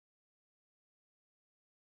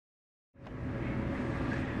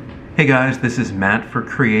Hey guys, this is Matt for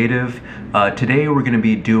Creative. Today we're going to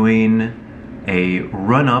be doing a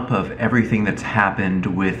run-up of everything that's happened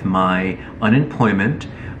with my unemployment,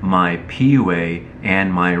 my PUA,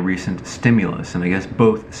 and my recent stimulus, and I guess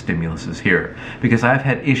both stimuluses here, because I've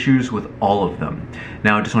had issues with all of them.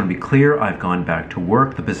 Now I just want to be clear, I've gone back to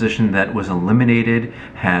work. The position that was eliminated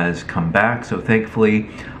has come back, so thankfully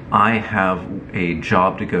I have a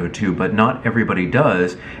job to go to, but not everybody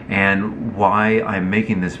does. And why I'm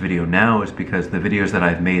making this video now is because the videos that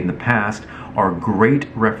I've made in the past are great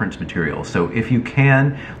reference material. So if you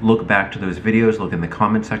can, look back to those videos, look in the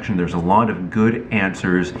comment section. There's a lot of good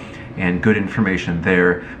answers and good information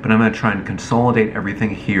there, but I'm going to try and consolidate everything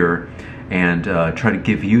here and try to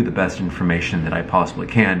give you the best information that I possibly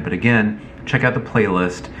can. But again, check out the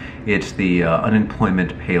playlist. It's the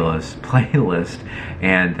unemployment playlist,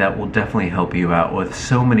 and that will definitely help you out with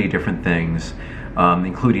so many different things,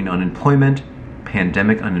 including unemployment,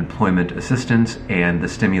 pandemic unemployment assistance, and the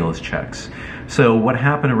stimulus checks. So what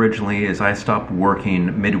happened originally is I stopped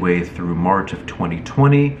working midway through March of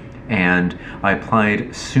 2020, and I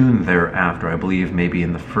applied soon thereafter, I believe maybe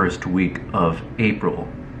in the first week of April.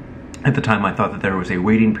 At the time, I thought that there was a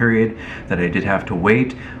waiting period, that I did have to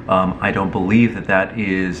wait. I don't believe that that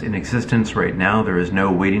is in existence right now. There is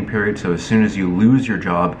no waiting period, so as soon as you lose your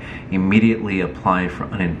job, immediately apply for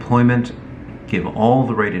unemployment. Give all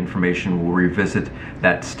the right information. We'll revisit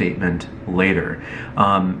that statement later.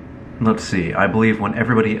 Let's see, I believe when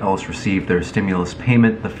everybody else received their stimulus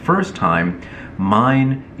payment the first time,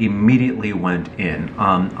 mine immediately went in.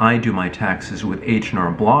 I do my taxes with H&R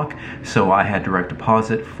Block, so I had direct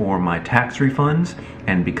deposit for my tax refunds,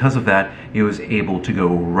 and because of that, it was able to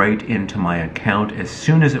go right into my account as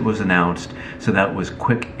soon as it was announced, so that was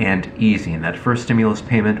quick and easy. And that first stimulus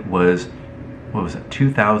payment was, what was it,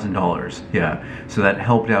 $2,000? Yeah, so that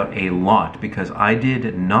helped out a lot because I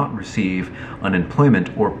did not receive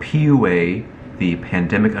unemployment or PUA, the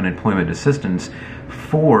pandemic unemployment assistance,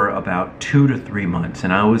 for about 2 to 3 months,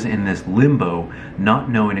 and I was in this limbo, not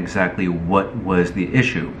knowing exactly what was the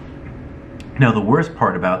issue. Now the worst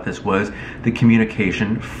part about this was the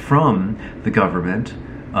communication from the government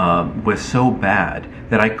was so bad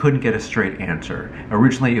that I couldn't get a straight answer.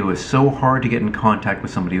 Originally it was so hard to get in contact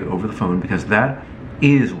with somebody over the phone, because that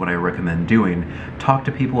is what I recommend doing. Talk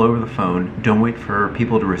to people over the phone. Don't wait for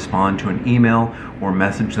people to respond to an email or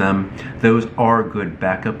message them. Those are good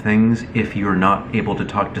backup things if you're not able to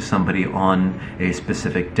talk to somebody on a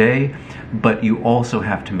specific day, but you also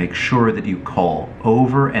have to make sure that you call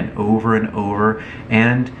over and over and over,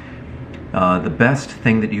 and the best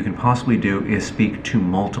thing that you can possibly do is speak to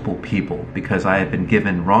multiple people, because I have been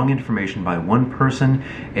given wrong information by one person,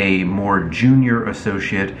 a more junior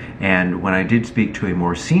associate, and when I did speak to a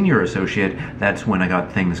more senior associate, that's when I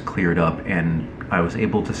got things cleared up and I was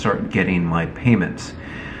able to start getting my payments.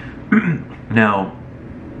 Now,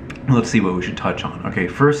 let's see what we should touch on. Okay,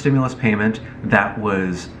 first stimulus payment, that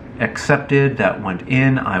was accepted, that went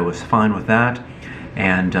in, I was fine with that,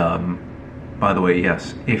 and by the way,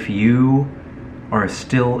 yes, if you are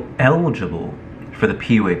still eligible for the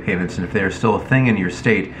PUA payments, and if they're still a thing in your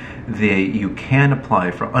state, you can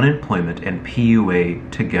apply for unemployment and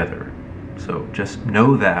PUA together. So just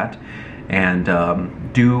know that and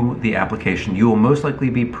do the application. You will most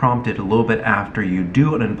likely be prompted a little bit after you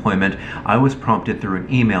do unemployment. I was prompted through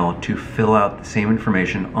an email to fill out the same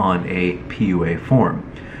information on a PUA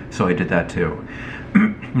form. So I did that too.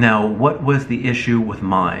 Now, what was the issue with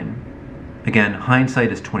mine? Again,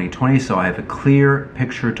 hindsight is 2020, so I have a clear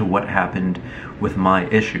picture to what happened with my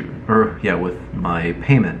issue, with my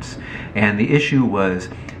payments. And the issue was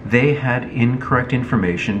they had incorrect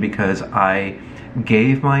information because I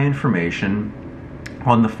gave my information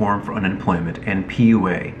on the form for unemployment and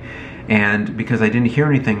PUA. And because I didn't hear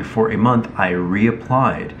anything for a month, I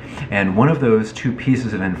reapplied. And one of those two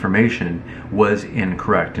pieces of information was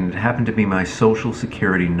incorrect, and it happened to be my social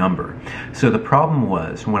security number. So the problem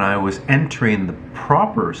was, when I was entering the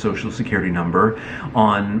proper social security number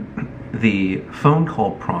on the phone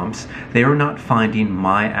call prompts, they were not finding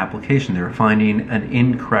my application. They were finding an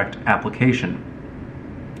incorrect application.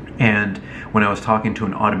 And when I was talking to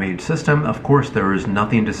an automated system, of course, there was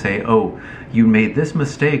nothing to say, oh, you made this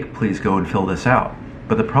mistake, please go and fill this out.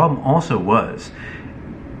 But the problem also was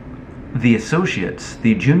the associates,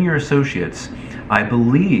 the junior associates, I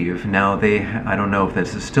believe, now I don't know if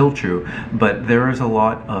this is still true, but there is a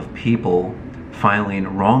lot of people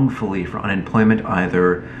filing wrongfully for unemployment,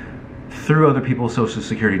 either through other people's social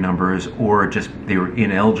security numbers or just they were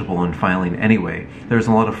ineligible and filing anyway. There's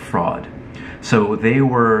a lot of fraud. So they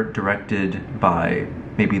were directed by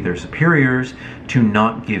maybe their superiors to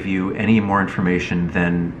not give you any more information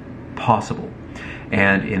than possible.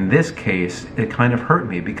 And in this case, it kind of hurt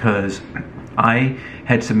me because I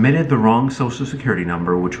had submitted the wrong social security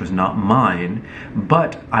number, which was not mine,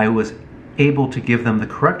 but I was able to give them the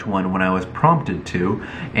correct one when I was prompted to,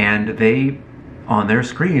 and they, on their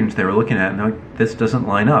screens, they were looking at it and they're like, this doesn't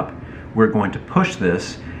line up. We're going to push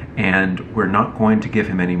this, and we're not going to give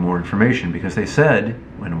him any more information, because they said,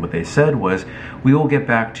 and what they said was, we will get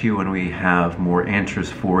back to you when we have more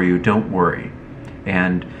answers for you, don't worry.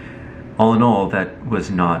 And all in all, that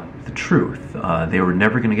was not the truth. They were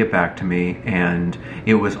never going to get back to me, and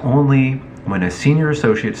it was only when a senior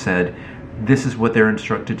associate said, this is what they're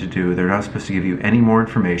instructed to do, they're not supposed to give you any more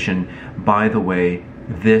information, by the way,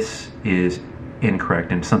 this is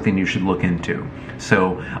incorrect and something you should look into.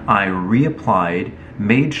 So I reapplied,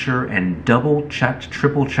 made sure and double-checked,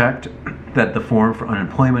 triple-checked that the form for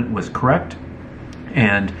unemployment was correct,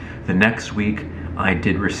 and the next week I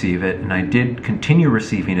did receive it, and I did continue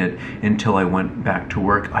receiving it until I went back to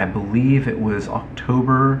work. I believe it was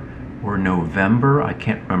October or November, I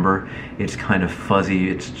can't remember. It's kind of fuzzy.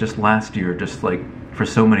 It's just last year, just like for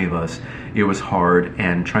so many of us, it was hard,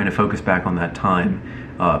 and trying to focus back on that time,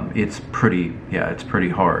 it's pretty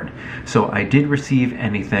hard. So I did receive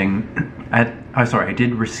I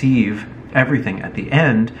did receive everything at the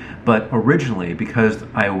end, but originally, because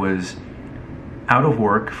I was out of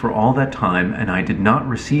work for all that time and I did not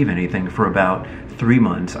receive anything for about 3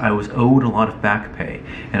 months, I was owed a lot of back pay,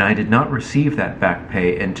 and I did not receive that back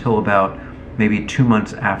pay until about maybe 2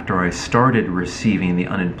 months after I started receiving the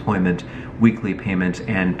unemployment weekly payments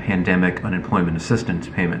and pandemic unemployment assistance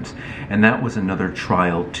payments. And that was another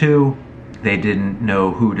trial too. They didn't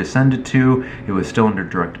know who to send it to. It was still under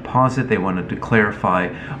direct deposit. They wanted to clarify,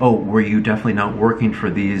 oh, were you definitely not working for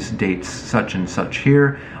these dates such and such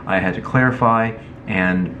here? I had to clarify,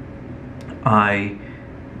 and I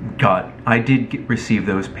did receive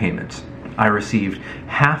those payments. I received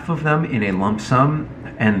half of them in a lump sum,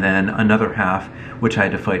 and then another half, which I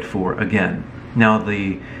had to fight for again. Now,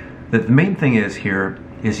 the main thing is here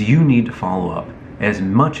is you need to follow up as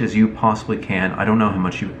much as you possibly can. I don't know how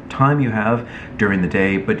much time you have during the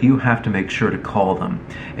day, but you have to make sure to call them,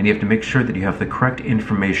 and you have to make sure that you have the correct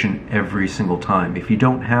information every single time. If you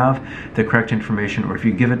don't have the correct information, or if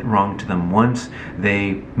you give it wrong to them once,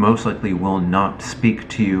 they most likely will not speak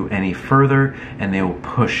to you any further, and they will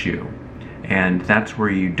push you. And that's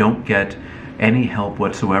where you don't get any help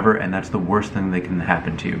whatsoever, and that's the worst thing that can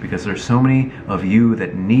happen to you, because there's so many of you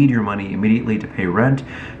that need your money immediately to pay rent,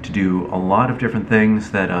 to do a lot of different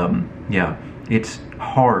things that, it's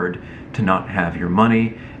hard to not have your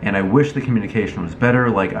money. And I wish the communication was better.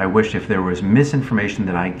 Like, I wish if there was misinformation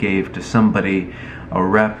that I gave to somebody, a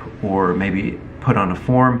rep, or maybe put on a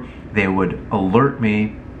form, they would alert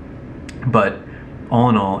me. But all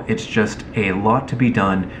in all, it's just a lot to be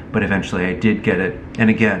done, but eventually I did get it. And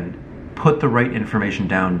again, put the right information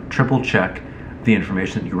down, triple check the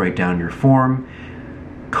information that you write down in your form,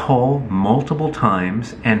 call multiple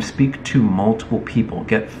times and speak to multiple people,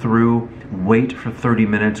 get through, wait for 30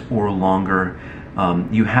 minutes or longer.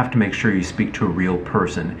 You have to make sure you speak to a real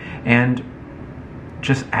person, and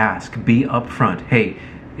just ask, be upfront. Hey,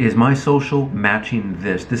 is my social matching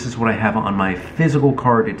this? This is what I have on my physical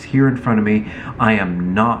card. It's here in front of me. I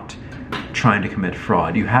am not trying to commit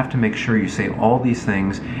fraud. You have to make sure you say all these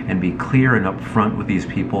things and be clear and upfront with these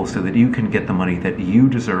people so that you can get the money that you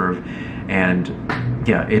deserve. And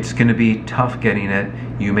yeah, it's going to be tough getting it.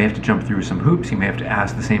 You may have to jump through some hoops. You may have to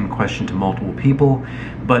ask the same question to multiple people,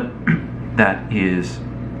 but that is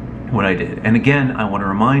what I did. And again, I want to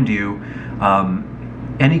remind you,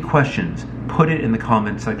 any questions, put it in the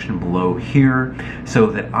comment section below here so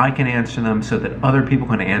that I can answer them, so that other people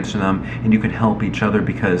can answer them, and you can help each other,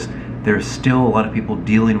 because there's still a lot of people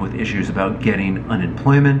dealing with issues about getting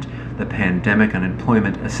unemployment, the pandemic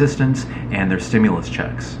unemployment assistance, and their stimulus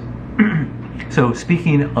checks. So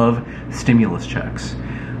speaking of stimulus checks,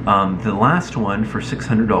 the last one for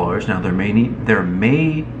 $600, now there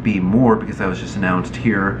may be more, because that was just announced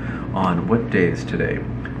here on, what day is today?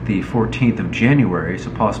 The 14th of January, so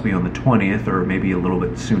possibly on the 20th, or maybe a little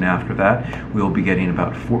bit soon after that, we'll be getting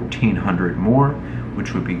about 1,400 more,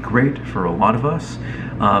 which would be great for a lot of us.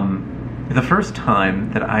 The first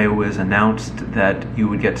time that I was announced that you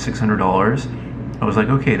would get $600, I was like,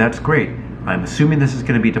 okay, that's great. I'm assuming this is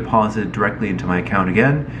going to be deposited directly into my account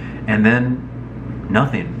again, and then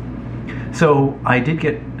nothing. So I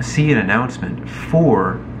did see an announcement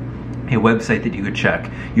for a website that you could check.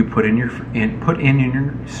 You put in your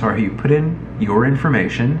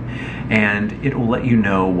information, and it will let you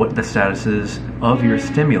know what the statuses of your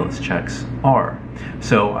stimulus checks are.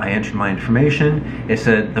 So I entered my information. It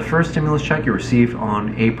said the first stimulus check you received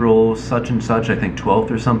on April such and such, I think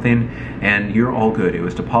 12th or something, and you're all good. It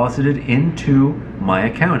was deposited into my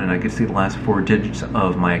account, and I could see the last 4 digits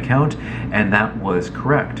of my account, and that was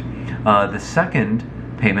correct. The second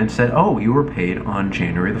payment said, oh, you were paid on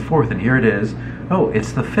January the 4th, and here it is. Oh,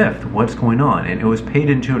 it's the 5th. What's going on? And it was paid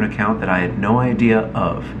into an account that I had no idea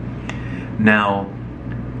of. Now,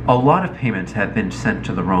 a lot of payments have been sent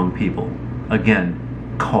to the wrong people.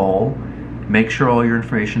 Again, call, make sure all your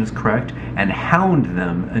information is correct, and hound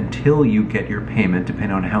them until you get your payment,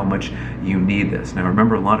 depending on how much you need this. Now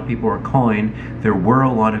remember, a lot of people are calling. There were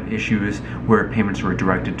a lot of issues where payments were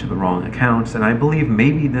directed to the wrong accounts, and I believe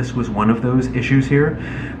maybe this was one of those issues here.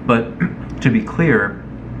 But to be clear,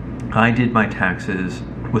 I did my taxes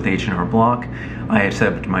with H&R Block. I had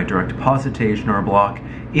set up my direct deposit to H&R Block.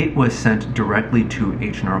 It was sent directly to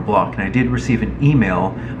H&R Block, and I did receive an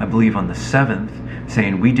email, I believe on the 7th,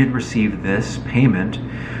 saying we did receive this payment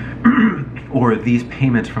or these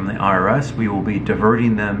payments from the IRS. We will be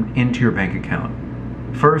diverting them into your bank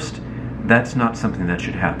account. First, that's not something that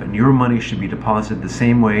should happen. Your money should be deposited the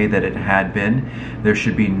same way that it had been. There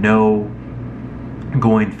should be no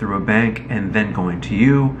going through a bank and then going to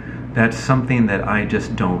you. That's something that I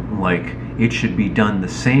just don't like. It should be done the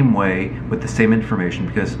same way with the same information,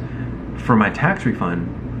 because for my tax refund,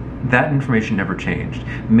 that information never changed.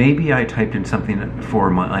 Maybe I typed in something for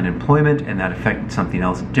my unemployment and that affected something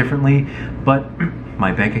else differently, but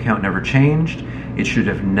my bank account never changed. It should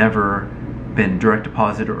have never been direct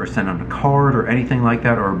deposited or sent on a card or anything like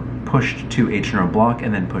that, or pushed to H&R Block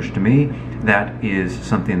and then pushed to me. That is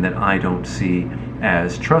something that I don't see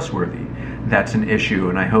as trustworthy. That's an issue,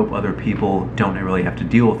 and I hope other people don't really have to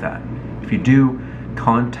deal with that. If you do,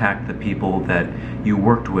 contact the people that you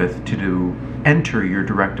worked with to enter your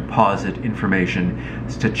direct deposit information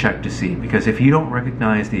to check to see, because if you don't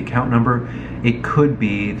recognize the account number, it could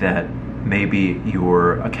be that maybe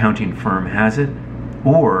your accounting firm has it,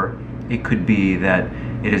 or it could be that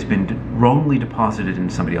it has been wrongly deposited in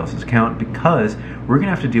somebody else's account, because we're going to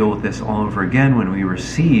have to deal with this all over again when we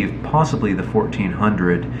receive possibly the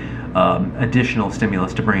 $1,400 additional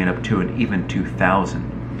stimulus to bring it up to an even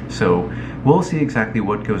 $2,000. So we'll see exactly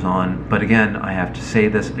what goes on, but again, I have to say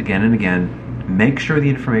this again and again, make sure the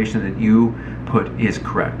information that you put is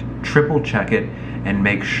correct. Triple check it and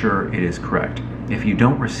make sure it is correct. If you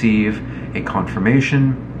don't receive a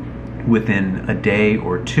confirmation within a day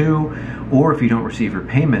or two, or if you don't receive your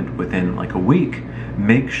payment within like a week,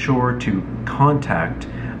 make sure to contact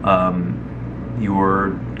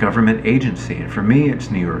your government agency. And for me, it's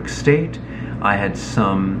New York State. I had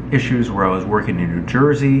some issues where I was working in New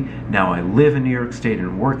Jersey. Now I live in New York State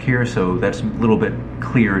and work here, so that's a little bit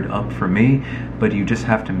cleared up for me. But you just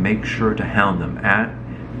have to make sure to hound them.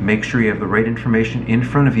 Make sure you have the right information in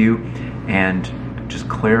front of you, and just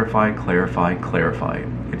clarify, clarify, clarify.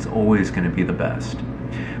 It's always going to be the best.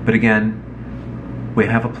 But again, we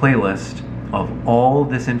have a playlist of all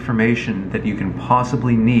this information that you can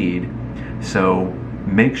possibly need, so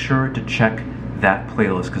make sure to check that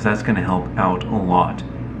playlist, because that's going to help out a lot.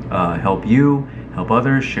 Help you, help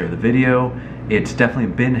others, share the video. It's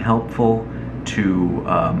definitely been helpful to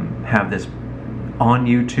have this on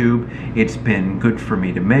YouTube. It's been good for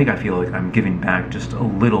me to make. I feel like I'm giving back just a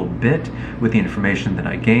little bit with the information that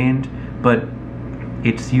I gained, but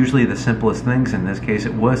it's usually the simplest things. In this case,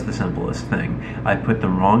 it was the simplest thing. I put the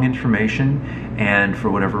wrong information, and for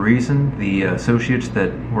whatever reason, the associates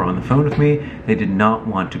that were on the phone with me, they did not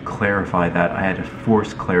want to clarify that. I had to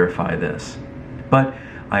force clarify this. But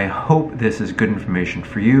I hope this is good information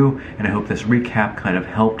for you, and I hope this recap kind of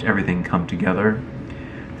helped everything come together.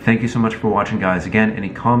 Thank you so much for watching, guys. Again, any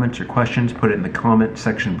comments or questions, put it in the comment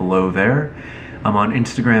section below there. I'm on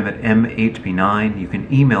Instagram at m8b9. You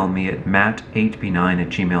can email me at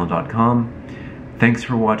matt8b9@gmail.com. Thanks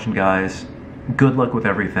for watching, guys. Good luck with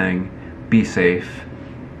everything. Be safe.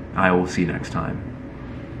 I will see you next time.